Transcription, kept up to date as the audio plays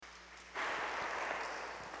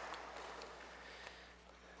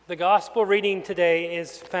The gospel reading today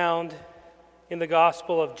is found in the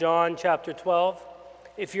Gospel of John, chapter 12.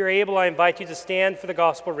 If you're able, I invite you to stand for the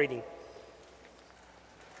gospel reading.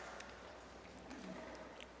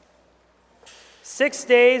 "6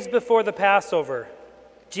 days before the Passover,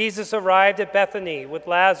 Jesus arrived at Bethany with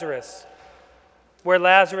Lazarus, where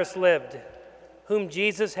Lazarus lived, whom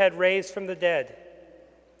Jesus had raised from the dead.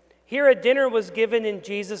 Here a dinner was given in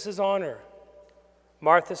Jesus' honor.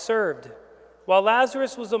 Martha served, while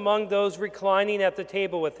Lazarus was among those reclining at the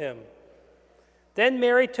table with him. Then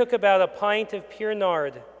Mary took about a pint of pure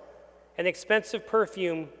nard, an expensive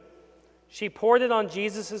perfume. She poured it on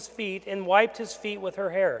Jesus' feet and wiped his feet with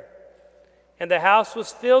her hair. And the house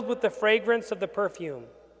was filled with the fragrance of the perfume.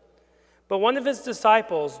 But one of his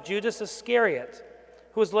disciples, Judas Iscariot,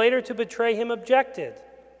 who was later to betray him, objected.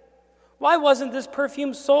 'Why wasn't this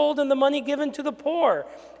perfume sold and the money given to the poor?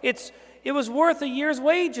 It was worth a year's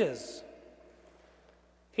wages.'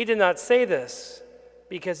 He did not say this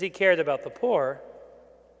because he cared about the poor,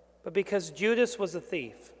 but because Judas was a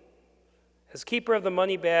thief. As keeper of the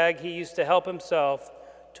money bag, he used to help himself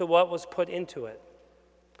to what was put into it.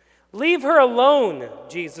 'Leave her alone,'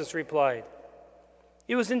 Jesus replied.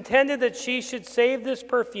 'It was intended that she should save this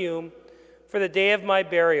perfume for the day of my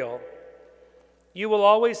burial. You will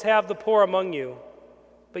always have the poor among you,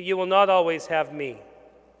 but you will not always have me.'"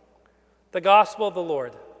 The Gospel of the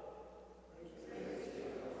Lord.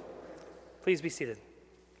 Please be seated.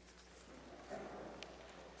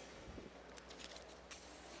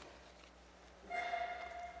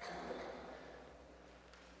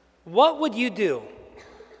 What would you do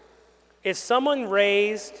if someone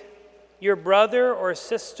raised your brother or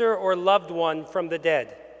sister or loved one from the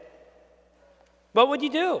dead? What would you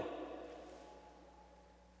do?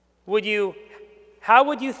 How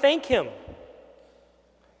would you thank him?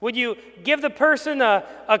 Would you give the person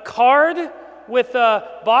a card with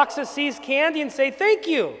a box of See's candy and say, "Thank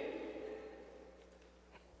you"?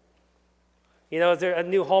 Is there a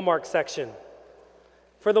new Hallmark section?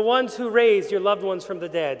 For the ones who raised your loved ones from the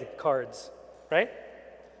dead cards, right?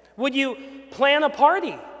 Would you plan a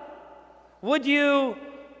party? Would you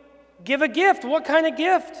give a gift? What kind of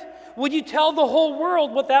gift? Would you tell the whole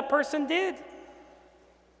world what that person did?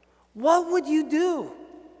 What would you do?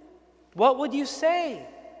 What would you say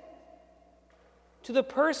to the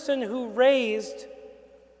person who raised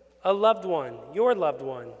a loved one, your loved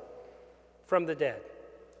one, from the dead?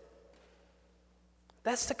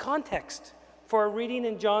 That's the context for a reading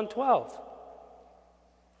in John 12.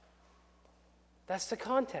 That's the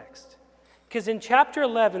context. Because in chapter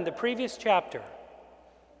 11, the previous chapter,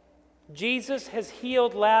 Jesus has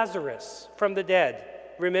healed Lazarus from the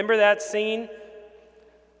dead. Remember that scene?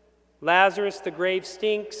 Lazarus, the grave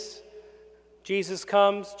stinks. Jesus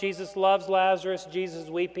comes. Jesus loves Lazarus. Jesus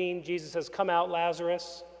is weeping. Jesus says, "Come out,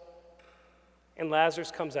 Lazarus." And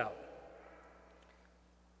Lazarus comes out.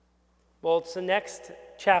 Well, it's the next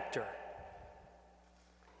chapter.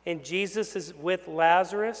 And Jesus is with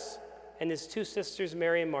Lazarus and his two sisters,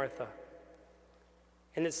 Mary and Martha.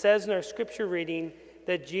 And it says in our scripture reading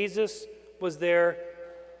that Jesus was there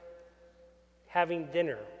having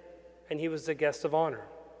dinner, and he was the guest of honor.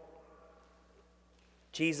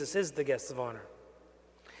 Jesus is the guest of honor.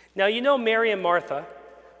 Now, Mary and Martha.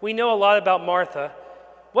 We know a lot about Martha.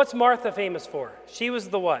 What's Martha famous for? She was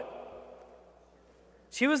the what?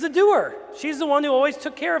 She was the doer. She's the one who always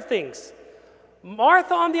took care of things.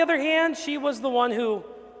 Martha, on the other hand, she was the one who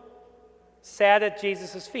sat at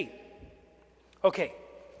Jesus' feet. Okay,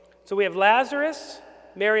 so we have Lazarus,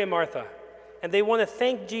 Mary, and Martha, and they want to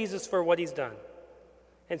thank Jesus for what he's done.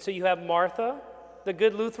 And so you have Martha, the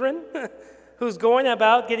good Lutheran, who's going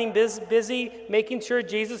about getting busy making sure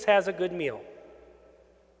Jesus has a good meal.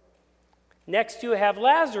 Next you have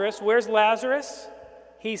Lazarus. Where's Lazarus?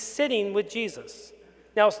 He's sitting with Jesus.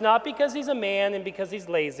 Now, it's not because he's a man and because he's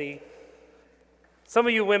lazy. Some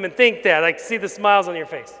of you women think that. I see the smiles on your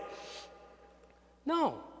face.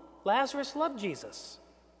 No, Lazarus loved Jesus.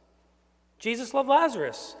 Jesus loved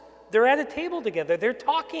Lazarus. They're at a table together. They're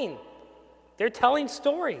talking. They're telling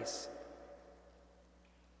stories.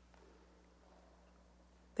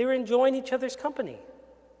 They were enjoying each other's company.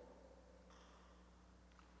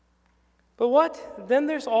 But then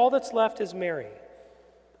there's all that's left is Mary.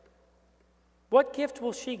 What gift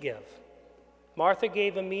will she give? Martha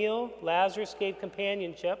gave a meal. Lazarus gave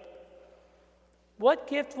companionship. What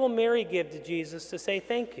gift will Mary give to Jesus to say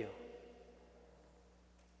thank you?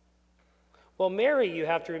 Well, Mary, you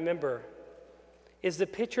have to remember, is the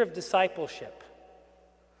picture of discipleship.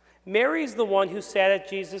 Mary's the one who sat at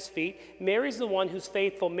Jesus' feet. Mary's the one who's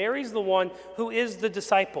faithful. Mary's the one who is the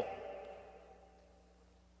disciple.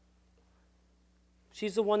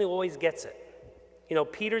 She's the one who always gets it.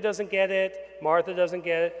 Peter doesn't get it. Martha doesn't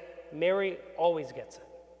get it. Mary always gets it.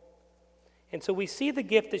 And so we see the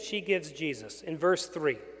gift that she gives Jesus in verse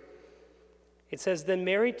 3. It says, "Then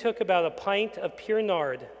Mary took about a pint of pure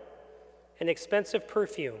nard, an expensive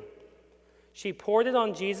perfume. She poured it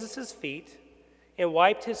on Jesus' feet and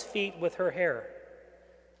wiped his feet with her hair.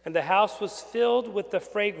 And the house was filled with the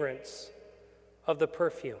fragrance of the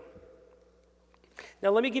perfume."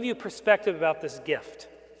 Now let me give you a perspective about this gift.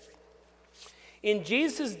 In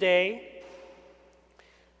Jesus' day,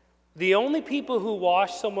 the only people who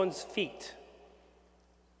washed someone's feet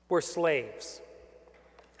were slaves.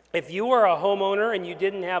 If you were a homeowner and you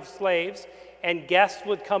didn't have slaves and guests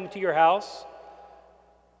would come to your house,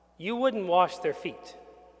 you wouldn't wash their feet.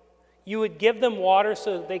 You would give them water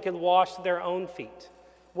so that they could wash their own feet.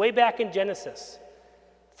 Way back in Genesis,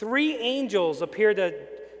 3 angels appeared to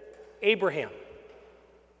Abraham.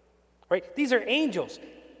 Right? These are angels.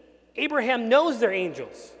 Abraham knows they're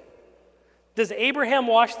angels. Does Abraham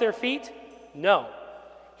wash their feet? No.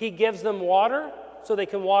 He gives them water so they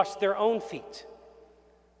can wash their own feet.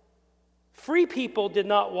 Free people did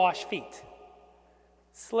not wash feet.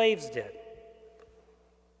 Slaves did.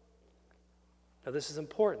 Now this is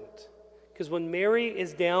important, because when Mary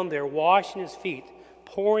is down there washing his feet,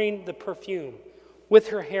 pouring the perfume, with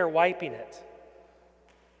her hair wiping it,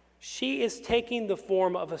 she is taking the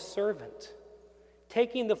form of a servant,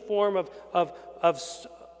 taking the form of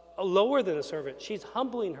lower than a servant. She's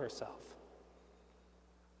humbling herself.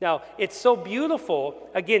 Now, it's so beautiful.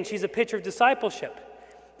 Again, she's a picture of discipleship.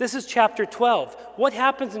 This is chapter 12. What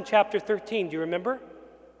happens in chapter 13? Do you remember?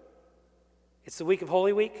 It's the week of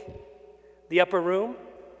Holy Week, the upper room.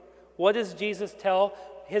 What does Jesus tell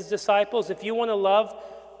his disciples? If you want to love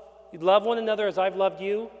one another as I've loved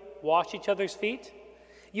you, wash each other's feet.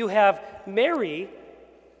 You have Mary,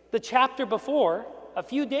 the chapter before, a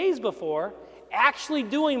few days before, actually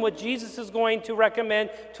doing what Jesus is going to recommend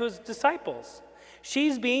to his disciples.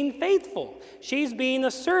 She's being faithful. She's being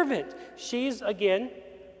a servant. She's, again,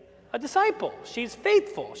 a disciple. She's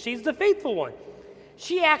faithful. She's the faithful one.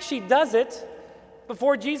 She actually does it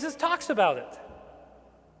before Jesus talks about it.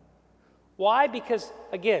 Why? Because,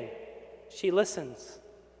 again, she listens.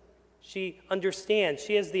 She understands.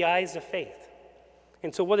 She has the eyes of faith.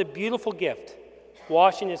 And so what a beautiful gift,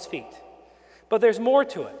 washing his feet. But there's more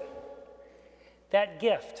to it. That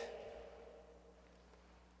gift,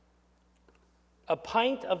 a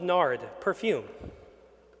pint of nard, perfume,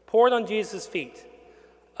 poured on Jesus' feet,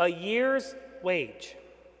 a year's wage.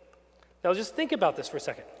 Now just think about this for a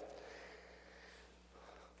second.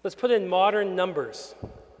 Let's put in modern numbers.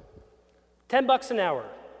 $10 an hour,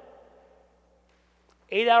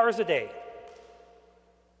 8 hours a day,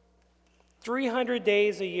 300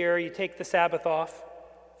 days a year. You take the Sabbath off,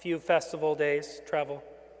 a few festival days, travel.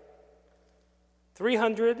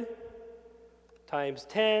 300 times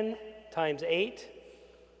 10 times 8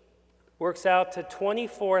 works out to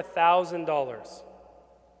 $24,000.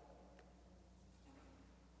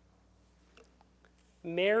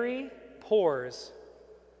 Mary pours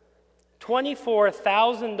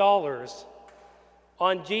 $24,000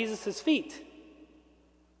 on Jesus' feet.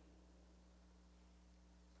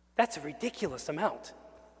 That's a ridiculous amount,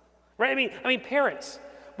 right? I mean, parents,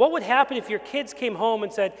 what would happen if your kids came home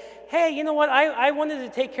and said, "Hey, you know what? I wanted to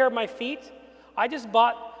take care of my feet. I just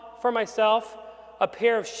bought for myself a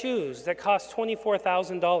pair of shoes that cost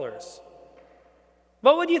 $24,000."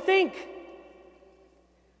 What would you think?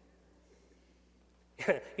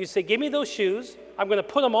 You say, "Give me those shoes. I'm going to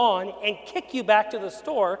put them on and kick you back to the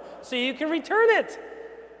store so you can return it."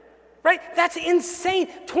 Right? That's insane.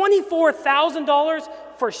 $24,000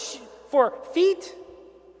 for feet?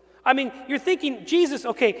 I mean, you're thinking, Jesus,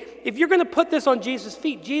 okay, if you're going to put this on Jesus'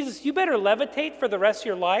 feet, Jesus, you better levitate for the rest of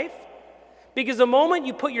your life. Because the moment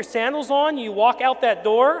you put your sandals on, you walk out that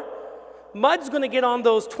door, mud's going to get on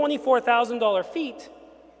those $24,000 feet,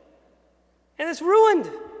 and it's ruined.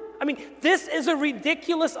 I mean, this is a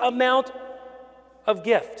ridiculous amount of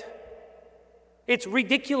gift. It's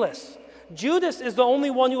ridiculous. Judas is the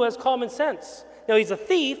only one who has common sense. Now, he's a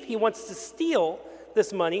thief. He wants to steal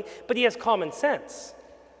this money, but he has common sense.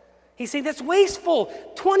 He's saying that's wasteful.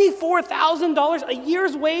 $24,000, a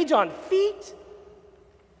year's wage on feet?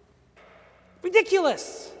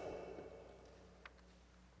 Ridiculous.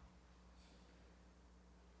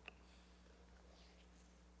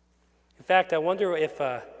 In fact, I wonder if,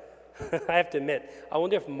 I have to admit, I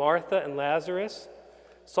wonder if Martha and Lazarus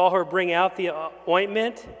saw her bring out the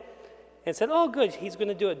ointment and said, "Oh, good, he's going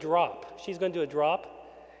to do a drop. She's going to do a drop."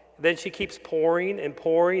 Then she keeps pouring and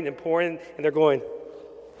pouring and pouring, and they're going,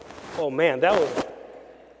 "Oh man, that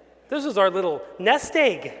This was our little nest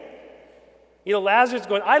egg. You know, Lazarus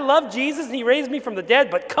going, I love Jesus and he raised me from the dead,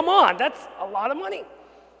 but come on, that's a lot of money.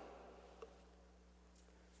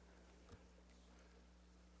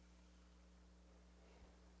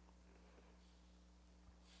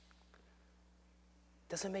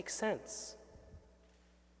 Doesn't make sense.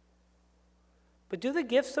 But do the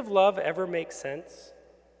gifts of love ever make sense?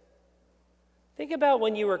 Think about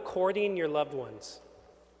when you were courting your loved ones.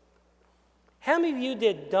 How many of you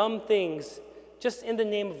did dumb things just in the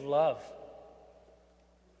name of love?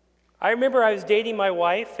 I remember I was dating my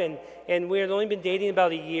wife, and we had only been dating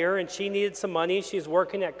about a year, and she needed some money. She was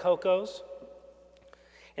working at Coco's.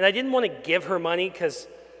 And I didn't want to give her money because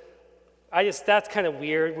that's kind of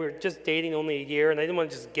weird. We were just dating only a year, and I didn't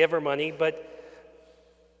want to just give her money, but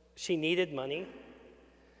she needed money.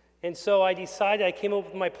 And so I decided, I came up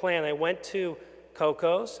with my plan. I went to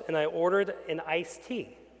Coco's, and I ordered an iced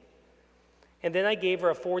tea. And then I gave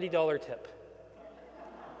her a $40 tip.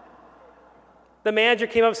 The manager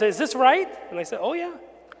came up and said, is this right? And I said, oh, yeah.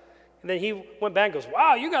 And then he went back and goes,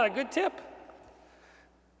 wow, you got a good tip.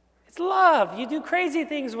 It's love. You do crazy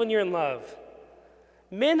things when you're in love.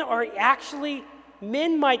 Men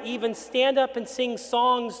might even stand up and sing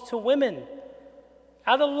songs to women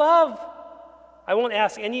out of love. I won't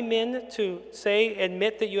ask any men to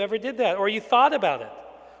admit that you ever did that, or you thought about it.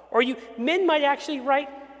 Or men might actually write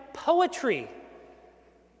poetry.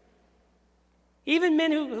 Even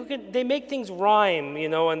men they make things rhyme,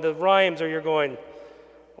 and the rhymes are you're going,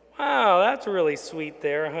 wow, that's really sweet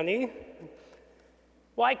there, honey.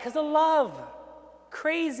 Why? Because of love.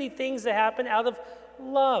 Crazy things that happen out of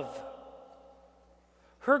love.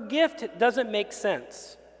 Her gift doesn't make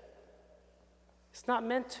sense. It's not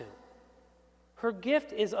meant to. Her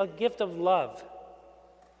gift is a gift of love.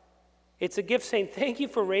 It's a gift saying, thank you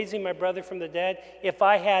for raising my brother from the dead. If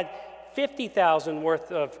I had 50,000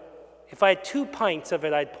 worth of, if I had 2 pints of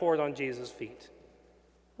it, I'd pour it on Jesus' feet.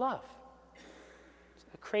 Love. It's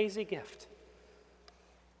a crazy gift.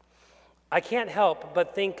 I can't help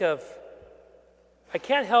but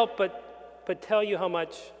tell you how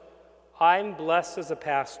much I'm blessed as a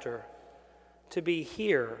pastor to be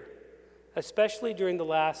here, especially during the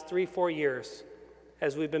last 3-4 years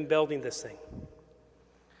as we've been building this thing.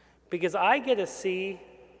 Because I get to see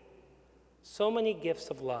so many gifts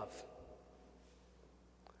of love.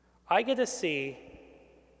 I get to see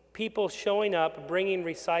people showing up bringing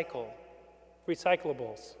recyclables.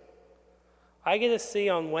 I get to see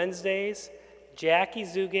on Wednesdays Jackie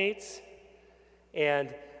Zugates, and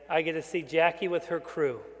I get to see Jackie with her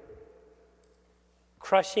crew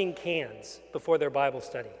crushing cans before their Bible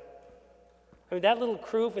study. I mean, that little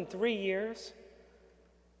crew in 3 years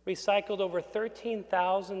recycled over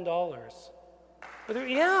 $13,000.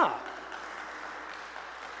 Yeah.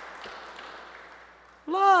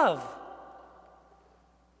 Love.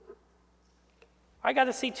 I got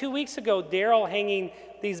to see 2 weeks ago Daryl hanging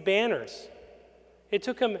these banners. It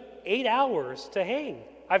took him 8 hours to hang.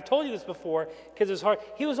 I've told you this before because it's hard.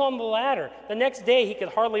 He was on the ladder. The next day he could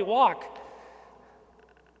hardly walk.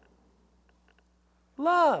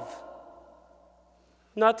 Love.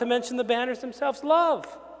 Not to mention the banners themselves.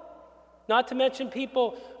 Love. Not to mention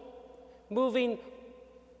people moving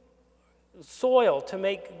soil to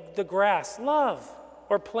make the grass. Love.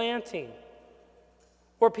 Or planting.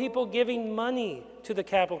 Or people giving money to the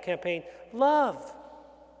capital campaign. Love.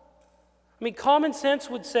 I mean, common sense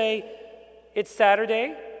would say, it's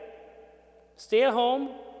Saturday, stay at home,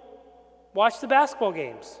 watch the basketball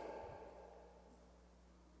games.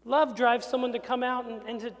 Love drives someone to come out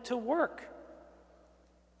and to work.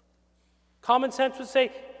 Common sense would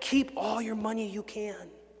say, keep all your money you can.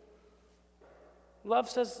 Love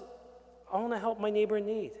says, I want to help my neighbor in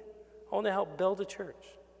need. I want to help build a church.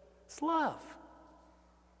 It's love.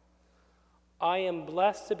 I am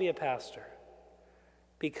blessed to be a pastor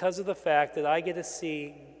because of the fact that I get to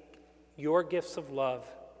see your gifts of love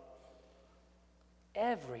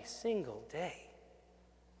every single day.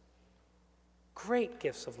 Great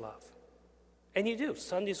gifts of love. And you do.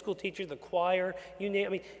 Sunday school teacher, the choir, you name it. I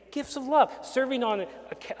mean, gifts of love. Serving on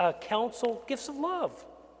a council, gifts of love.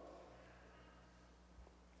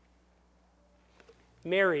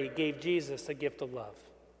 Mary gave Jesus a gift of love.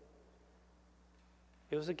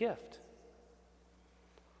 It was a gift.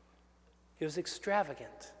 It was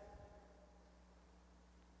extravagant.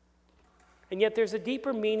 And yet there's a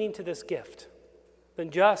deeper meaning to this gift than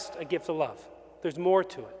just a gift of love. There's more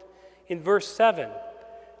to it. In verse 7,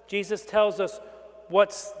 Jesus tells us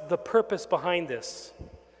what's the purpose behind this.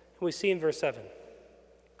 We see in verse 7.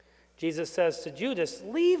 Jesus says to Judas,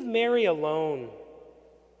 leave Mary alone.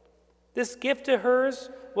 This gift of hers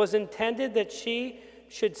was intended that she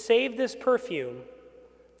should save this perfume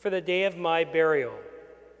for the day of my burial.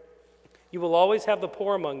 You will always have the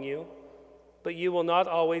poor among you, but you will not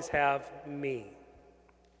always have me."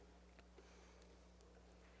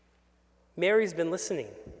 Mary's been listening.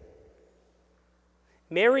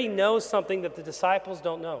 Mary knows something that the disciples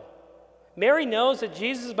don't know. Mary knows that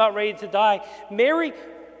Jesus is about ready to die. Mary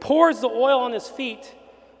pours the oil on his feet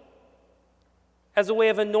as a way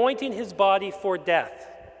of anointing his body for death.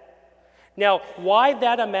 Now, why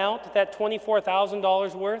that amount, that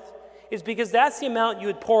 $24,000 worth, is because that's the amount you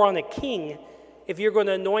would pour on a king if you're going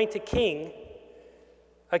to anoint a king.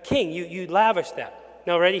 You lavish that.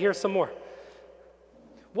 Now, ready? Here's some more.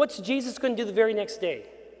 What's Jesus going to do the very next day?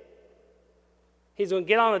 He's going to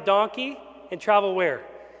get on a donkey and travel where?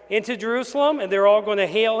 Into Jerusalem, and they're all going to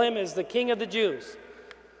hail him as the King of the Jews.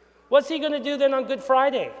 What's he going to do then on Good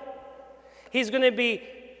Friday? He's going to be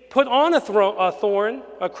put on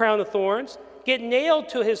a crown of thorns, get nailed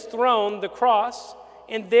to his throne, the cross,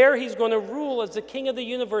 and there he's going to rule as the King of the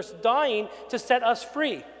universe, dying to set us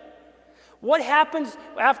free. What happens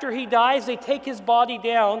after he dies? They take his body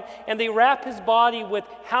down and they wrap his body with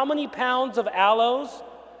how many pounds of aloes?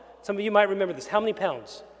 Some of you might remember this. How many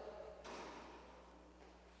pounds?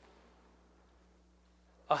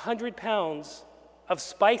 100 pounds of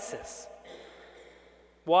spices.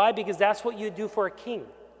 Why? Because that's what you do for a king.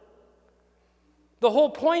 The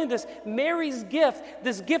whole point of this, Mary's gift,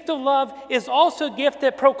 this gift of love, is also a gift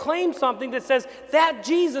that proclaims something that says that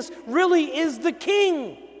Jesus really is the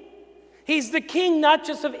king. He's the king not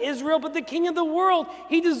just of Israel, but the king of the world.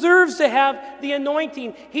 He deserves to have the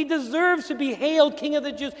anointing. He deserves to be hailed king of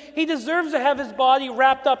the Jews. He deserves to have his body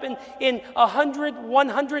wrapped up in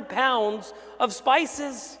 100 pounds of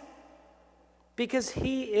spices because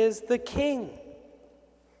he is the king.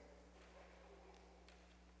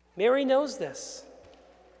 Mary knows this.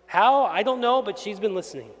 How? I don't know, but she's been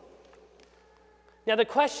listening. Now, the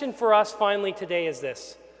question for us finally today is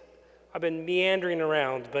this. I've been meandering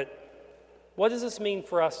around, but what does this mean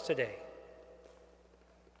for us today?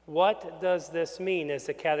 What does this mean, as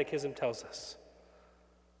the Catechism tells us?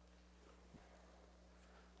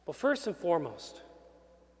 Well, first and foremost,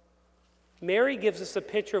 Mary gives us a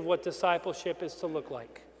picture of what discipleship is to look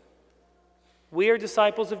like. We are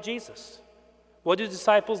disciples of Jesus. What do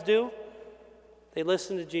disciples do? They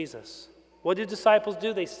listen to Jesus. What do disciples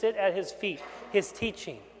do? They sit at his feet, his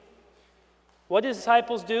teaching. What do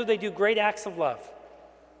disciples do? They do great acts of love.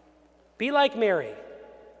 Be like Mary.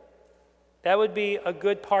 That would be a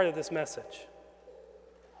good part of this message.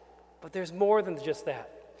 But there's more than just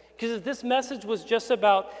that. Because if this message was just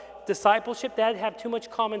about discipleship, that'd have too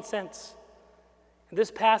much common sense. And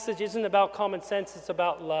this passage isn't about common sense, it's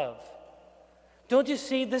about love. Don't you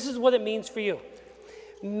see? This is what it means for you.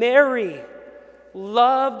 Mary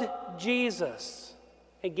loved Jesus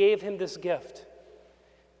and gave him this gift.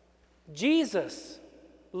 Jesus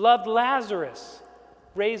loved Lazarus,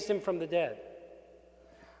 raised him from the dead.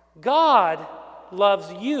 God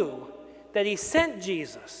loves you that he sent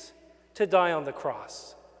Jesus to die on the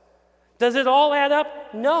cross. Does it all add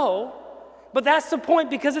up? No. But that's the point,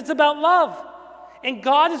 because it's about love. And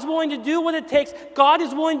God is willing to do what it takes. God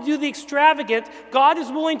is willing to do the extravagant. God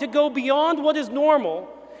is willing to go beyond what is normal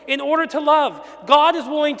in order to love. God is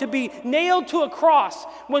willing to be nailed to a cross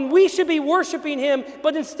when we should be worshiping him,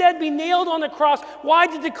 but instead be nailed on the cross. Why?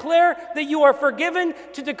 To declare that you are forgiven,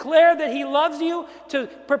 to declare that he loves you, to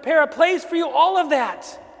prepare a place for you, all of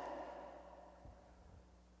that.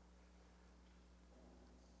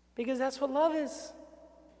 Because that's what love is.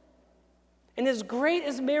 And as great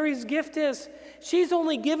as Mary's gift is, she's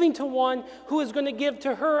only giving to one who is going to give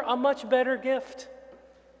to her a much better gift.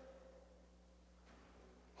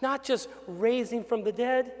 Not just raising from the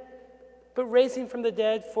dead, but raising from the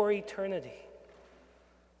dead for eternity.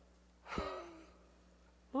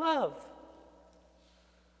 Love.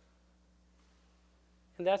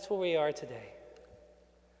 And that's where we are today.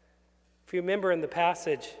 If you remember in the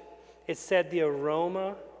passage, it said the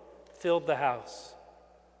aroma filled the house.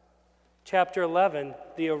 Chapter 11,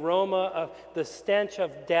 the aroma of the stench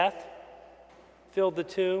of death filled the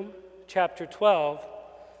tomb. Chapter 12,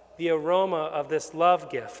 the aroma of this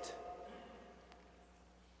love gift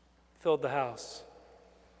filled the house.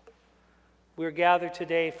 We're gathered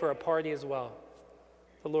today for a party as well,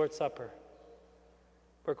 the Lord's Supper,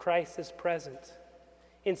 where Christ is present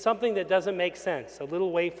in something that doesn't make sense, a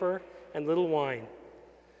little wafer and little wine.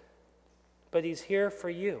 But he's here for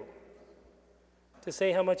you, to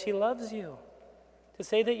say how much he loves you, to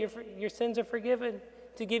say that your sins are forgiven,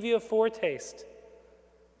 to give you a foretaste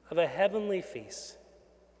of a heavenly feast.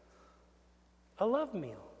 A love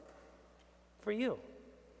meal for you.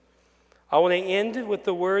 I want to end with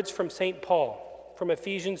the words from St. Paul from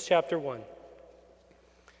Ephesians chapter 1.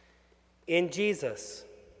 In Jesus,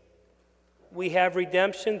 we have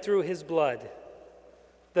redemption through his blood,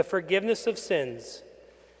 the forgiveness of sins,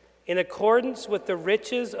 in accordance with the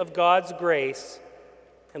riches of God's grace,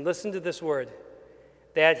 and listen to this word,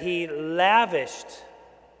 that he lavished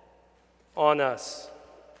on us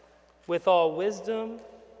with all wisdom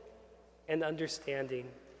and understanding.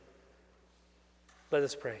 Let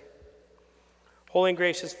us pray. Holy and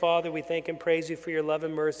gracious Father, we thank and praise you for your love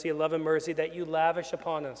and mercy, a love and mercy that you lavish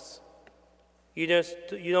upon us. You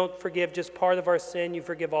don't forgive just part of our sin, you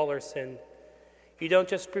forgive all our sin. You don't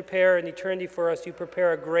just prepare an eternity for us, you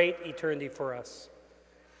prepare a great eternity for us.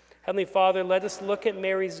 Heavenly Father, let us look at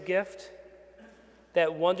Mary's gift,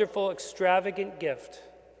 that wonderful, extravagant gift,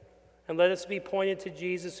 and let us be pointed to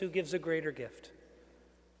Jesus who gives a greater gift.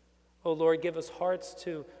 Oh Lord, give us hearts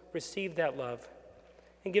to receive that love,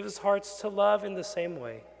 and give us hearts to love in the same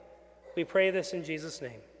way. We pray this in Jesus'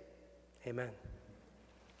 name. Amen.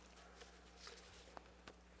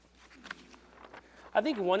 I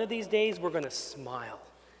think one of these days we're going to smile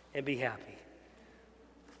and be happy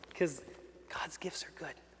because God's gifts are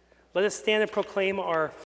good. Let us stand and proclaim our